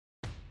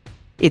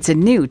It's a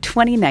new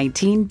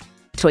 2019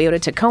 Toyota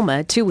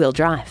Tacoma two-wheel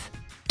drive.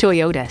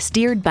 Toyota,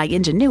 steered by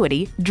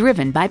ingenuity,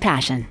 driven by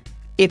passion.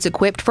 It's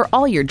equipped for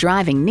all your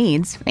driving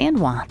needs and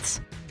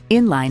wants.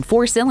 Inline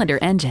four-cylinder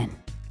engine,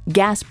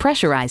 gas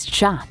pressurized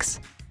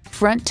shocks,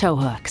 front tow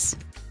hooks,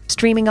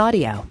 streaming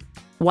audio,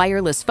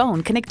 wireless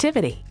phone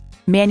connectivity,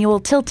 manual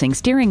tilting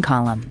steering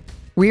column,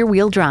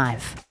 rear-wheel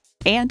drive,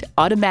 and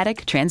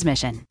automatic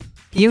transmission.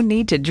 You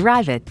need to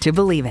drive it to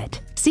believe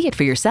it. See it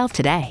for yourself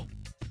today.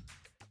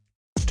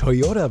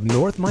 Toyota of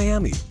North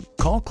Miami.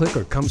 Call, click,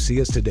 or come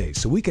see us today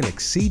so we can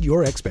exceed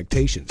your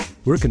expectations.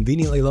 We're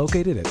conveniently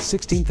located at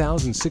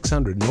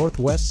 16,600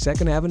 Northwest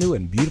 2nd Avenue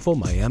in beautiful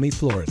Miami,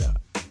 Florida.